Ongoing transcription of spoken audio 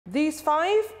These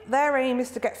 5, their aim is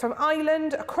to get from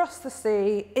island across the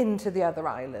sea into the other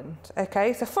island.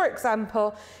 Okay, so for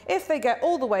example, if they get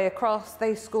all the way across,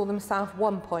 they score themselves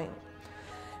 1 point.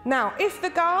 Now, if the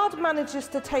guard manages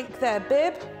to take their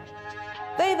bib,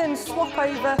 they then swap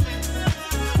over.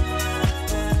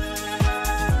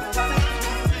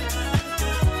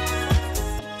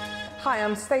 Hi,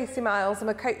 I'm Stacey Miles. I'm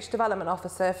a Coach Development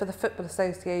Officer for the Football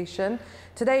Association.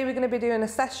 Today we're going to be doing a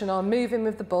session on moving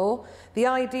with the ball. The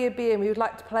idea being we would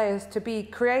like the players to be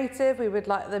creative, we would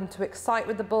like them to excite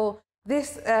with the ball.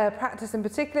 This practice in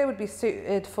particular would be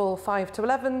suited for 5 to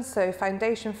 11, so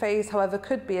foundation phase, however,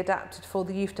 could be adapted for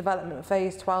the youth development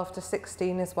phase 12 to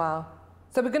 16 as well.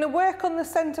 So we're going to work on the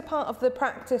centre part of the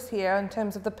practice here in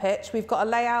terms of the pitch. We've got a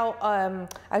layout,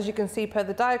 as you can see per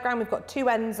the diagram, we've got 2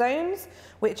 end zones,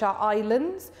 which are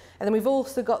islands, and then we've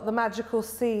also got the magical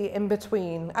sea in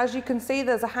between. As you can see,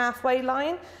 there's a halfway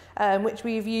line, which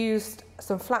we've used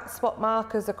some flat spot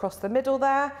markers across the middle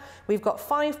there. We've got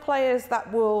 5 players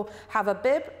that will have a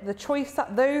bib. The choice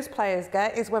that those players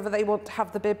get is whether they want to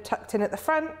have the bib tucked in at the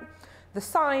front, the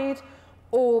side,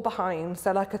 or behind,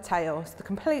 so like a tail. It's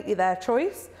completely their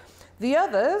choice. The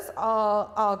others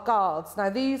are guards. Now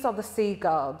these are the sea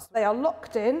guards. They are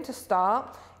locked in to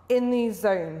start in these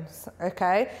zones,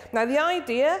 okay? Now the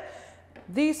idea,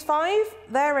 these 5,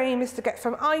 their aim is to get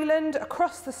from island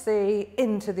across the sea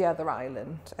into the other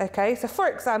island, okay? So for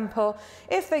example,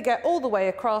 if they get all the way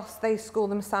across, they score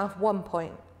themselves 1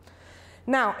 point.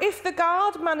 Now, if the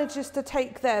guard manages to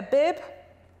take their bib,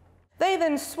 they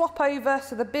then swap over,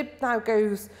 so the bib now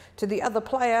goes to the other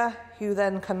player, who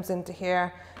then comes into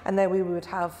here, and then we would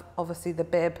have, obviously the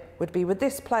bib would be with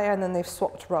this player, and then they've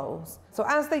swapped roles. So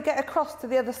as they get across to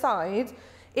the other side,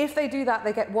 if they do that,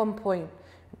 they get 1 point.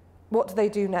 What do they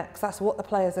do next? That's what the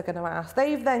players are going to ask.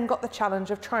 They've then got the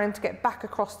challenge of trying to get back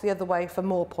across the other way for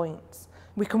more points.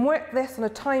 We can work this on a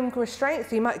time restraint,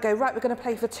 so you might go, right, we're going to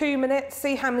play for 2 minutes,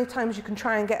 see how many times you can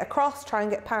try and get across, try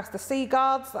and get past the sea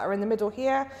guards that are in the middle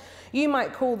here. You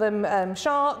might call them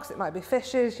sharks, it might be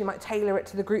fishes, you might tailor it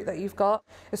to the group that you've got.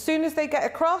 As soon as they get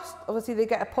across, obviously they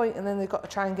get a point and then they've got to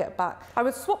try and get back. I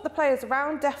would swap the players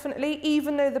around, definitely,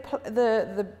 even though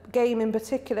the game in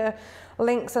particular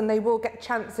links and they will get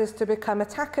chances to become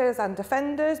attackers and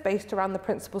defenders based around the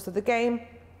principles of the game.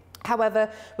 However,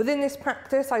 within this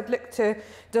practice, I'd look to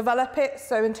develop it.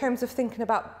 So in terms of thinking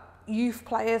about youth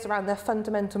players around their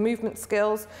fundamental movement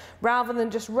skills, rather than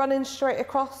just running straight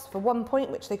across for 1 point,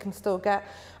 which they can still get,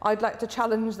 I'd like to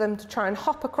challenge them to try and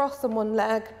hop across on one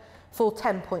leg for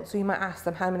 10 points. So you might ask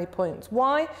them how many points.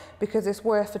 Why? Because it's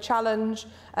worth a challenge,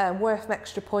 worth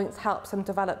extra points, helps them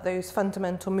develop those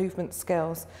fundamental movement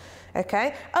skills.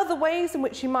 Okay. Other ways in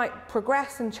which you might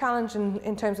progress and challenge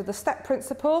in terms of the step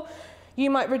principle, you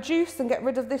might reduce and get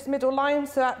rid of this middle line,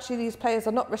 so actually these players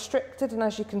are not restricted, and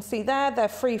as you can see there, they're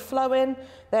free flowing,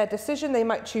 their decision, they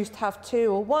might choose to have 2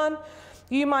 or 1.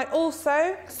 You might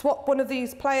also swap one of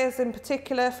these players in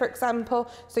particular, for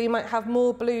example, so you might have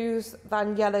more blues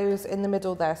than yellows in the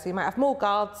middle there, so you might have more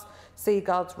guards, sea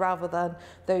guards, rather than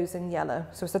those in yellow.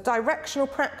 So it's a directional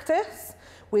practice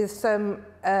with some,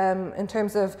 in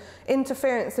terms of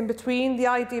interference in between, the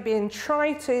idea being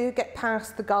try to get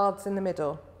past the guards in the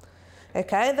middle.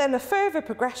 Okay, then a further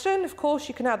progression, of course,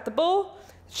 you can add the ball.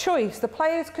 Choice, the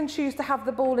players can choose to have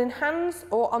the ball in hands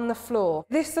or on the floor.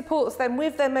 This supports them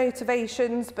with their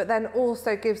motivations, but then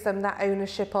also gives them that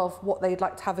ownership of what they'd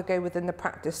like to have a go within the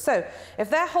practice. So if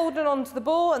they're holding on to the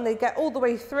ball and they get all the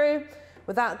way through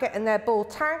without getting their ball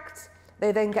tagged,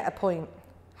 they then get a point.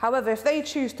 However, if they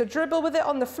choose to dribble with it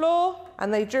on the floor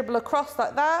and they dribble across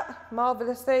like that,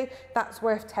 marvellously, that's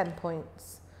worth 10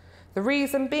 points. The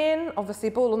reason being, obviously,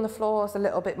 ball on the floor is a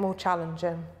little bit more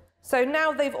challenging. So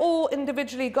now they've all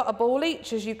individually got a ball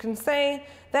each, as you can see.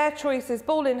 Their choice is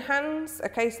ball in hands.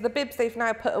 Okay, so the bibs they've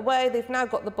now put away, they've now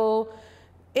got the ball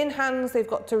in hands. They've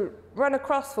got to run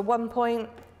across for 1 point.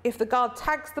 If the guard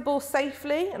tags the ball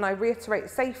safely, and I reiterate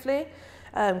safely,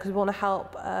 because we want to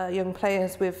help young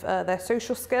players with their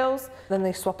social skills, then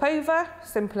they swap over,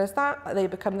 simple as that. They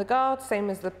become the guard, same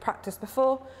as the practice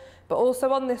before. But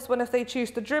also on this one, if they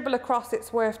choose to dribble across,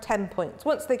 it's worth 10 points.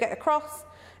 Once they get across,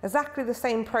 exactly the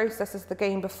same process as the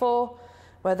game before,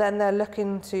 where then they're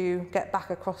looking to get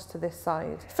back across to this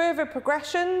side. Further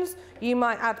progressions, you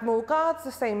might add more guards,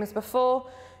 the same as before.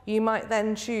 You might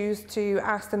then choose to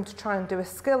ask them to try and do a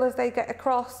skill as they get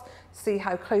across, see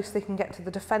how close they can get to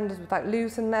the defenders without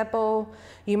losing their ball.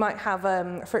 You might have,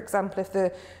 for example, if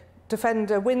the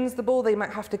defender wins the ball, they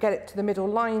might have to get it to the middle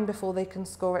line before they can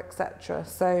score, etc.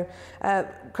 So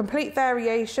complete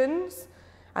variations,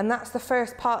 and that's the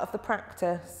first part of the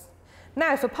practice.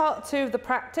 Now for part 2 of the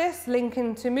practice,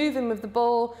 linking to moving with the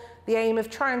ball, the aim of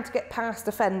trying to get past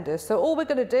defenders. So all we're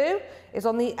going to do is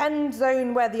on the end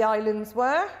zone where the islands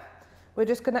were, we're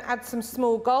just going to add some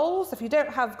small goals. If you don't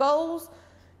have goals,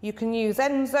 you can use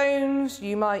end zones,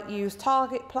 you might use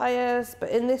target players, but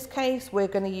in this case, we're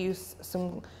going to use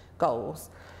some goals.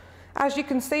 As you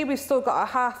can see, we've still got our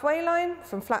halfway line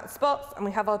from flat spots, and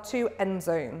we have our 2 end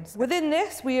zones. Within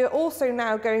this, we are also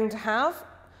now going to have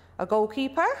a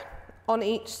goalkeeper on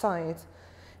each side.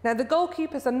 Now, the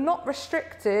goalkeepers are not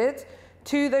restricted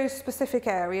to those specific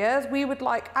areas. We would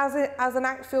like, as an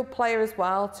outfield player as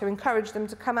well, to encourage them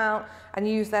to come out and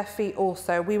use their feet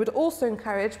also. We would also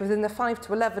encourage, within the 5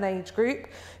 to 11 age group,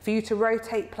 for you to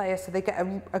rotate players so they get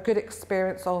a good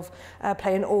experience of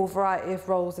playing all variety of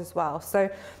roles as well. So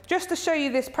just to show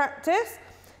you this practice,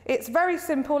 it's very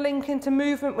simple, linking to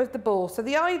movement with the ball. So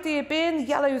the idea being the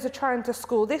yellows are trying to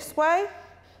score this way,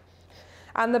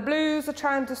 and the blues are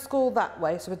trying to score that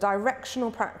way, so a directional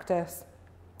practice.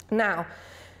 Now,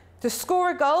 to score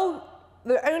a goal,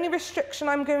 the only restriction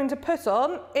I'm going to put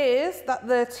on is that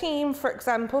the team, for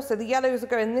example, so the yellows are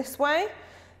going this way,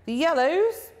 the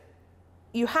yellows,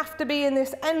 you have to be in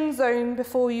this end zone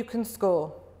before you can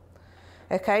score.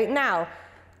 Okay, now,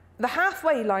 the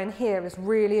halfway line here is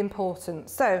really important.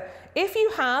 So, if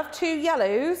you have 2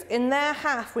 yellows in their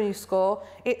half when you score,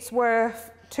 it's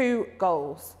worth 2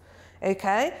 goals.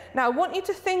 Okay, now I want you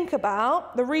to think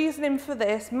about the reasoning for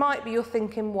this. Might be you're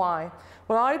thinking why.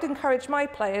 Well, I'd encourage my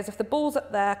players, if the ball's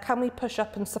up there, can we push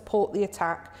up and support the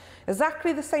attack?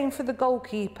 Exactly the same for the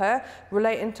goalkeeper,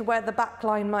 relating to where the back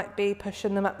line might be,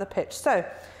 pushing them up the pitch. So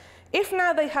if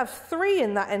now they have 3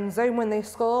 in that end zone when they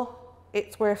score,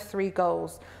 it's worth 3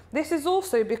 goals. This is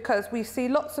also because we see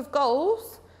lots of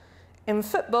goals in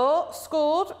football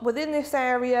scored within this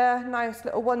area, nice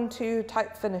little 1-2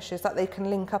 type finishes that they can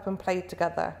link up and play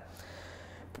together.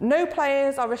 No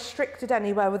players are restricted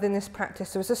anywhere within this practice,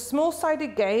 so it's a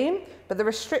small-sided game, but the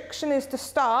restriction is to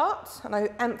start, and I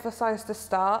emphasise to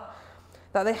start,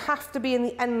 that they have to be in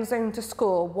the end zone to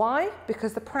score. Why?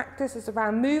 Because the practice is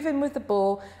around moving with the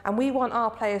ball, and we want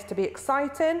our players to be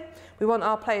exciting, we want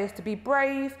our players to be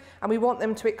brave, and we want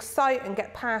them to excite and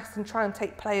get past and try and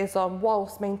take players on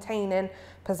whilst maintaining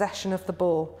possession of the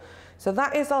ball. So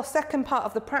that is our second part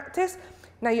of the practice.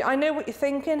 Now, I know what you're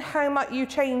thinking. How might you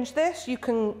change this? You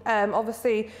can,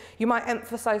 obviously, you might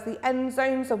emphasise the end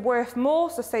zones are worth more.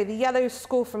 So say the yellows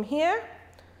score from here.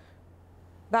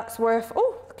 That's worth,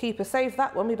 oh, the keeper saved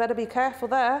that one. We better be careful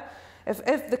there.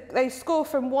 If they score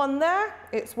from 1 there,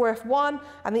 it's worth 1,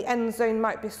 and the end zone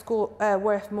might be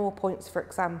worth more points, for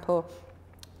example.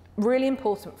 Really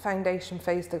important foundation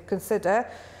phase to consider.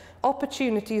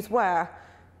 Opportunities where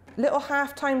little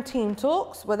half-time team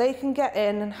talks, where they can get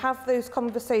in and have those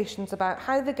conversations about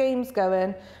how the game's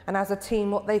going, and as a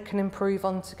team, what they can improve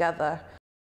on together.